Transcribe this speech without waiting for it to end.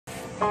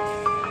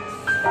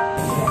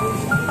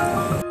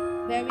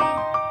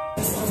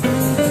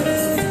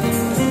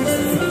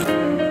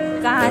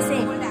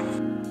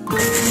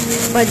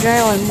बज रहा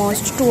है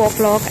almost 2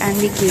 o'clock and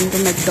we came to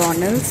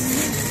McDonald's.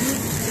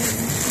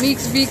 Mix.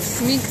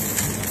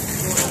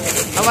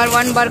 Our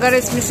one burger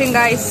is missing,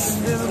 guys.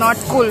 This is not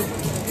cool.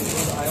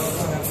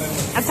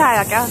 अच्छा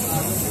आया क्या?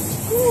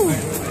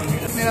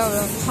 मेरा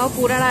हाँ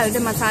पूरा डालते,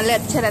 मसाले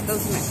अच्छे रहते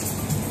उसमें.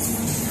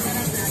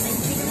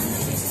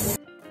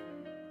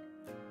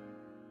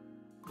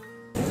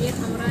 ये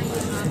हमारा ये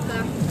आपका.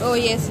 Oh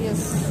yes.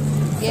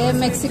 ये है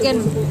मेक्सिकन.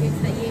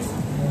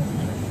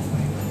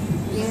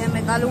 ये है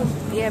मेकालू.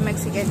 ये है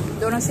मेक्सिकन.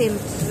 दोनों सेम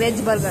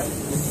वेज बर्गर.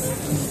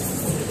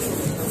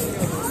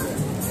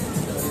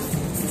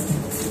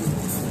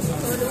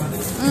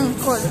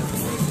 खोल.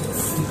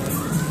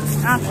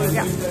 हाँ खोल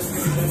गया.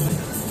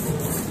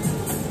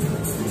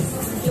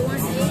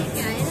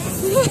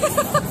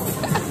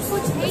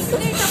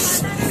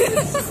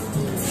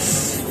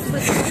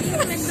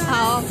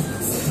 हाँ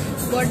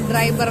बहुत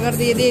ड्राई बर्गर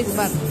दे दे इस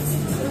बार.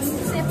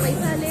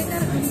 पैसा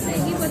लेकर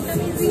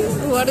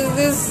What is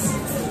this?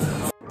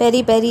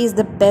 Peri peri is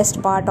the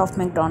best part of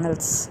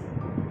McDonald's.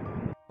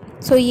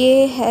 So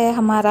ये है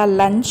हमारा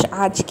लंच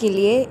आज के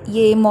लिए.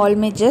 ये मॉल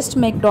में जस्ट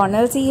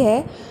मैकडोनल्ड्स ही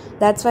है.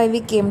 That's why we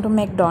came to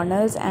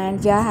McDonald's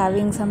and we are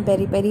having some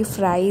peri peri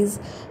fries,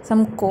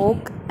 some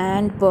Coke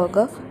and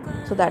burger.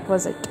 So that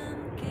was it.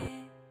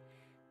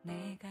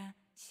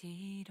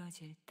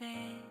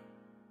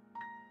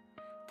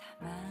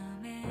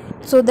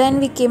 So then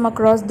we came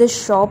across this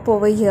shop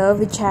over here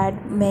which had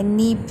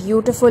many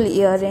beautiful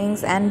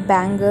earrings and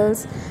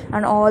bangles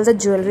and all the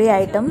jewelry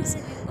items.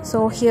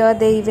 So here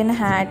they even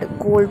had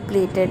gold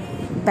plated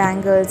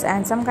bangles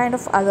and some kind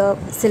of other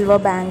silver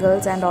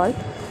bangles and all,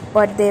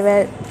 but they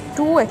were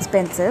too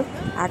expensive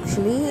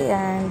actually,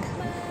 and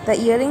the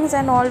earrings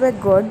and all were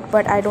good,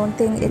 but I don't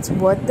think it's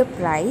worth the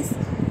price.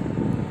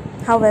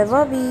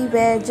 However, we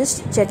were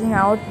just checking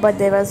out, but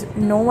there was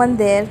no one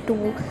there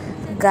to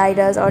guide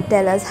us or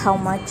tell us how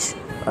much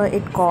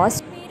it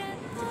cost.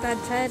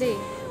 अच्छा है रे.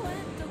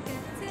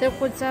 जब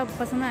कुछ सब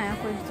पसंद आया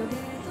कुछ तो.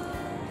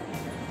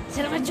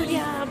 चलो बच्चों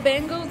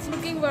bangles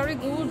looking very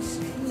good.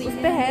 उस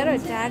पे है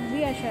टैग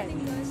भी है शायद.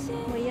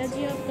 भैया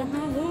जी आप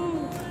कहाँ हो?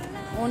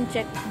 On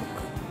cheque book.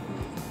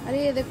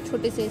 अरे ये देख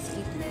छोटी सी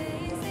इसकी.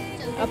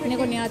 अपने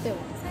को नहीं आते हो.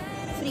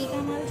 फ्री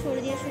का माल छोड़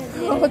दिया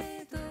शायद.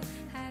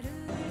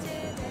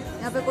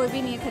 यहाँ पे कोई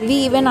भी नहीं है. We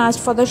even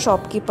asked for the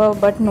shopkeeper,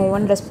 but no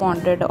one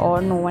responded or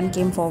no one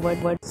came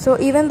forward. So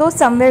even though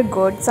some were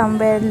good, some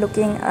were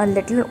looking a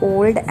little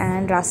old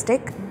and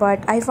rustic,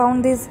 but I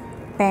found these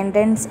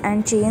pendants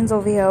and chains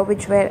over here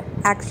which were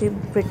actually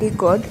pretty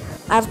good.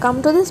 I've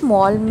come to this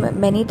mall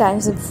many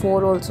times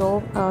before also,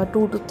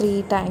 2 to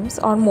 3 times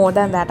or more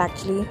than that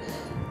actually,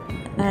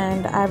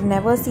 and I've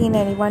never seen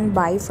anyone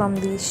buy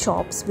from these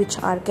shops which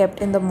are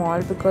kept in the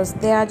mall because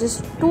they are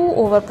just too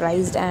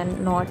overpriced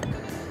and not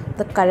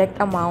the correct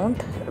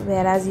amount,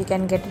 whereas you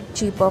can get it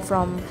cheaper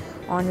from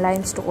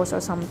online stores or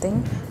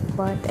something.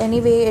 But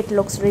anyway, it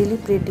looks really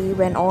pretty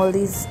when all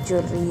these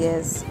jewelry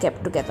is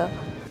kept together.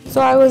 So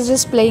I was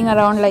just playing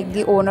around like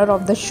the owner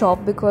of the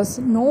shop because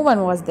no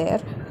one was there.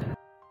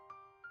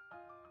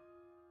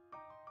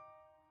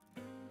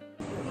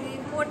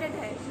 Imported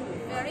है,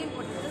 very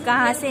important.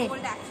 कहाँ से?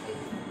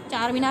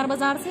 चार मीनार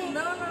बाजार से?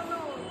 No,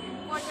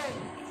 imported.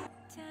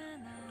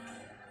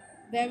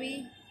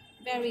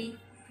 Very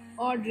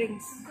odd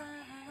rings.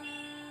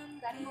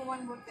 That no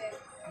one would wear.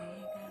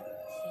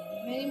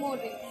 Many more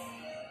rings.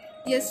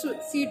 ये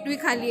seat भी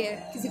खाली है.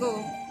 किसी को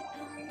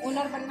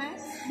ओनर बनना है?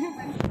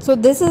 So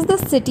this is the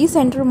city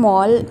center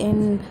mall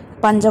in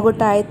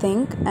Panjagutta, I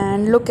think,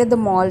 and look at the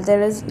mall.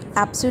 There is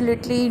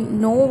absolutely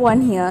no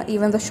one here.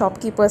 Even the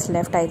shopkeepers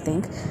left, I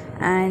think,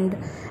 and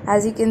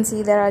as you can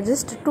see there are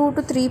just 2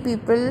 to 3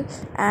 people,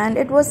 and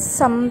it was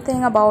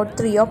something about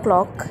 3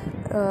 o'clock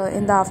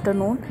in the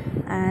afternoon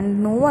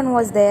and no one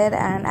was there,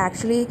 and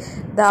actually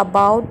the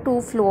above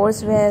 2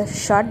 floors were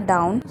shut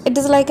down. It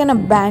is like an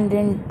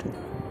abandoned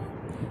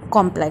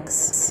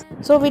complex.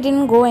 So we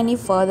didn't go any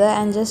further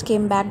and just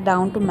came back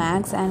down to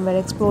Max and were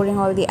exploring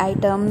all the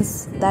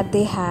items that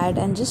they had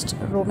and just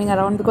roaming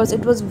around because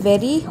it was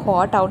very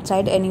hot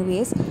outside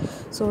anyways,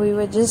 so we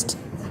were just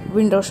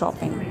window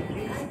shopping.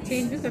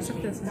 Change भी कर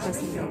सकते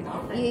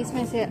हैं ये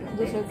इसमें से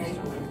दूसरे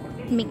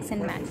mix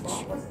and match.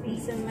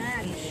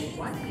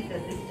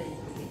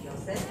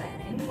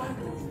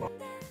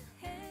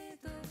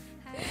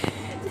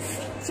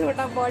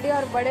 छोटा body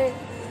और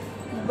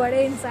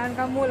बड़े इंसान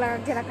का मुंह लगा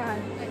के रखा है.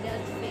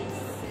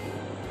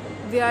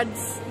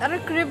 अरे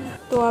क्रिब.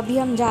 तो अभी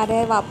हम जा रहे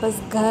हैं वापस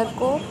घर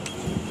को.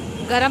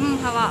 गरम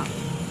हवा,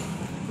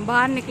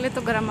 बाहर निकले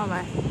तो गरम हवा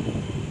है.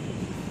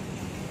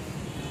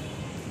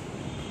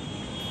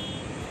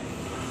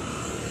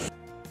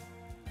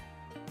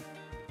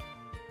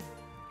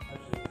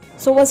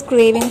 So was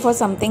craving for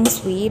something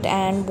sweet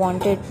and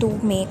wanted to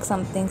make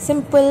something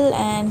simple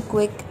and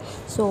quick.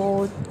 So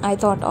I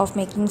thought of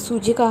making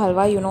Sooji ka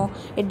halwa. You know,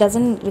 it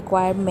doesn't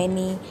require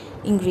many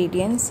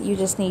ingredients. You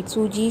just need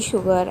Sooji,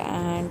 sugar,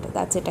 and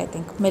that's it, I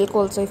think. Milk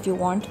also if you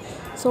want.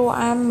 So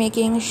I'm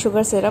making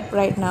sugar syrup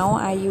right now.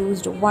 I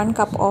used 1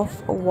 cup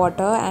of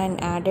water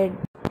and added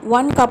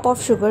 1 cup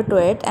of sugar to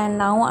it, and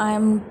now I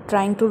am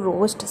trying to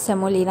roast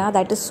semolina,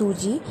 that is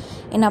Sooji,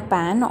 in a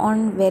pan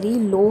on very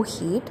low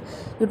heat.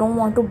 You don't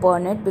want to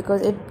burn it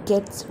because it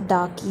gets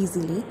dark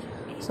easily,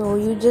 so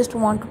you just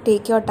want to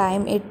take your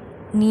time. It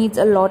needs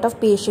a lot of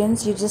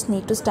patience. You just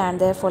need to stand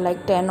there for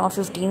like 10 or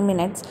 15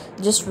 minutes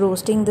just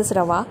roasting this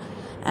rava,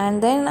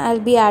 and then I'll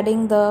be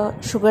adding the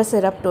sugar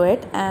syrup to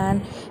it.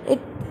 And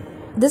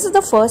this is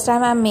the first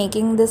time I'm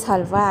making this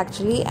halwa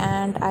actually,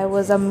 and I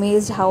was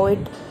amazed how it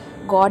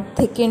got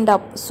thickened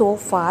up so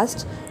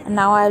fast. And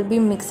now I'll be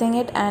mixing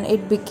it, and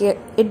it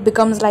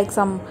becomes like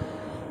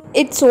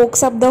it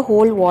soaks up the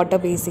whole water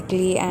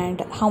basically.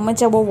 And how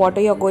much of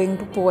water you're going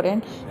to pour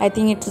in, I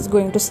think it is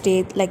going to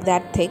stay like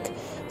that thick.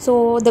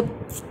 So the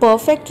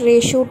perfect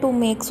ratio to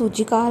make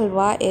Sooji ka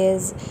halwa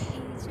is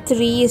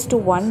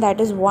 3:1.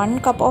 That is 1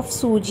 cup of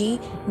Sooji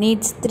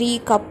needs 3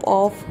 cup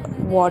of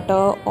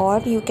water, or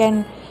you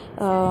can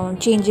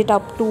change it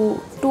up to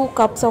 2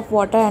 cups of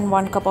water and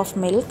 1 cup of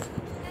milk,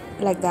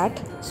 like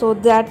that. So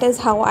that is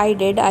how I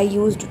did. I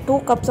used 2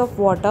 cups of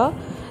water.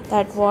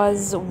 That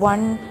was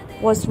 1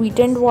 was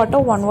sweetened water,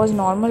 1 was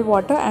normal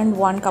water, and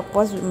 1 cup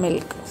was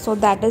milk. So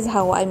that is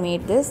how I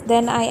made this.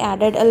 Then I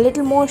added a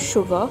little more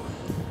sugar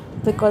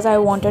because I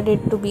wanted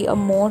it to be a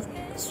more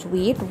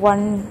sweet.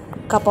 1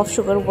 cup of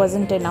sugar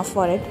wasn't enough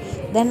for it.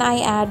 Then I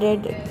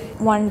added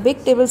 1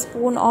 big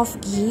tablespoon of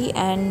ghee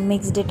and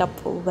mixed it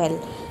up well.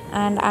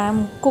 And I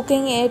am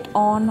cooking it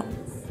on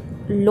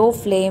low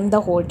flame the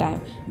whole time.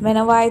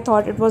 Whenever I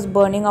thought it was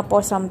burning up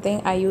or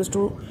something, I used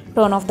to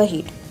turn off the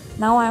heat.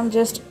 Now I am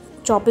just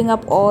chopping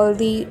up all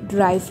the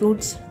dry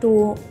fruits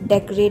to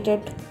decorate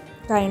it,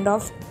 kind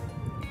of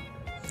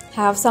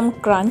have some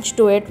crunch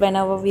to it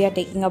whenever we are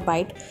taking a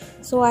bite.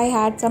 So I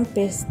had some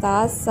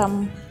pistas,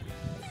 some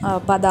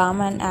badam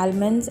and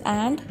almonds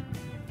and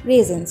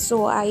raisins.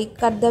 So I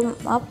cut them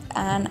up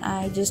and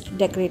I just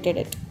decorated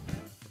it.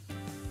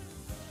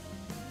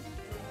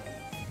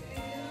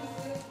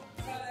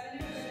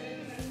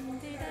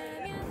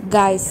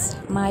 Guys,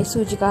 my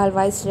Sooji ka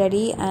halwa is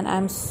ready, and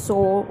I'm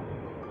so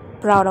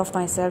proud of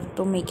myself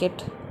to make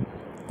it.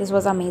 This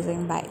was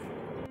amazing. Bye.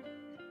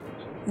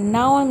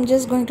 Now I'm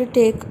just going to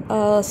take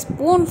a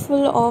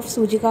spoonful of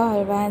Sooji ka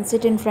halwa and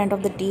sit in front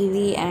of the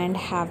TV and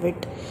have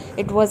it.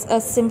 It was a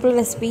simple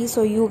recipe,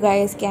 so you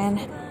guys can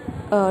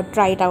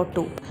try it out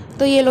too.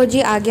 तो ये लो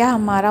जी, आ गया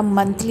हमारा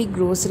monthly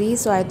grocery.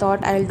 So I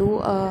thought I'll do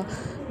a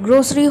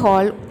grocery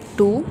haul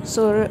too.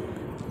 So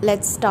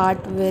let's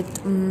start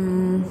with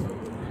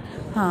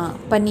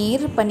हाँ,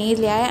 पनीर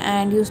लिया है,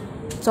 and you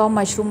saw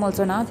mushroom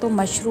also ना. तो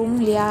mushroom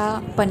लिया,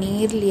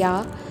 पनीर लिया,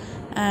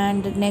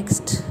 एंड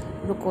नेक्स्ट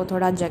रुको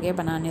थोड़ा जगह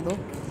बनाने दो.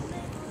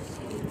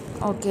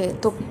 ओके,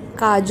 तो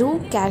काजू,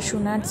 cashew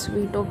nuts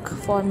we took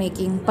for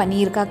making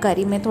paneer का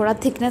करी में थोड़ा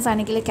थिकनेस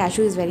आने के लिए.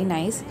 Cashew is very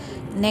nice.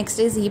 Next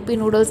is हीपी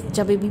noodles.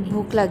 जब भी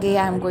भूख लगे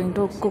I am going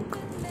to cook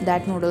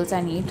that noodles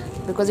and eat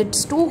because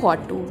it's too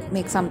hot to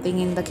make something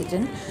in the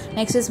kitchen.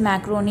 Next is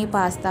macaroni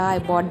pasta. I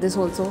bought this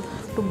also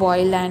to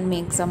boil and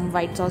make some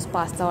white sauce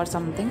pasta or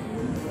something.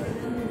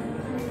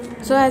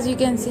 So as you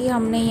can see,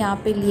 हमने यहाँ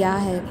पे लिया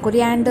है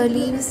coriander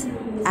leaves,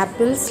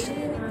 apples.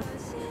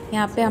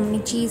 यहाँ पे हमने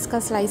चीज़ का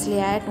slice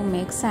लिया है to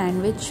make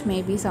sandwich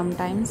maybe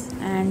sometimes,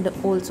 and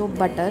also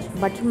butter.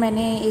 Butter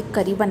मैंने एक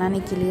करी बनाने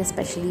के लिए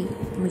स्पेशली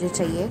मुझे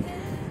चाहिए.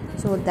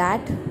 So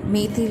that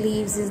methi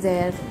leaves is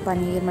there,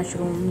 paneer,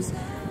 mushrooms,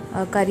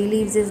 curry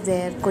leaves is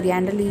there,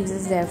 coriander leaves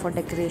is there for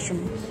decoration.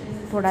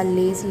 थोड़ा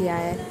लेस लिया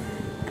है,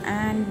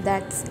 and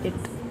that's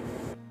it.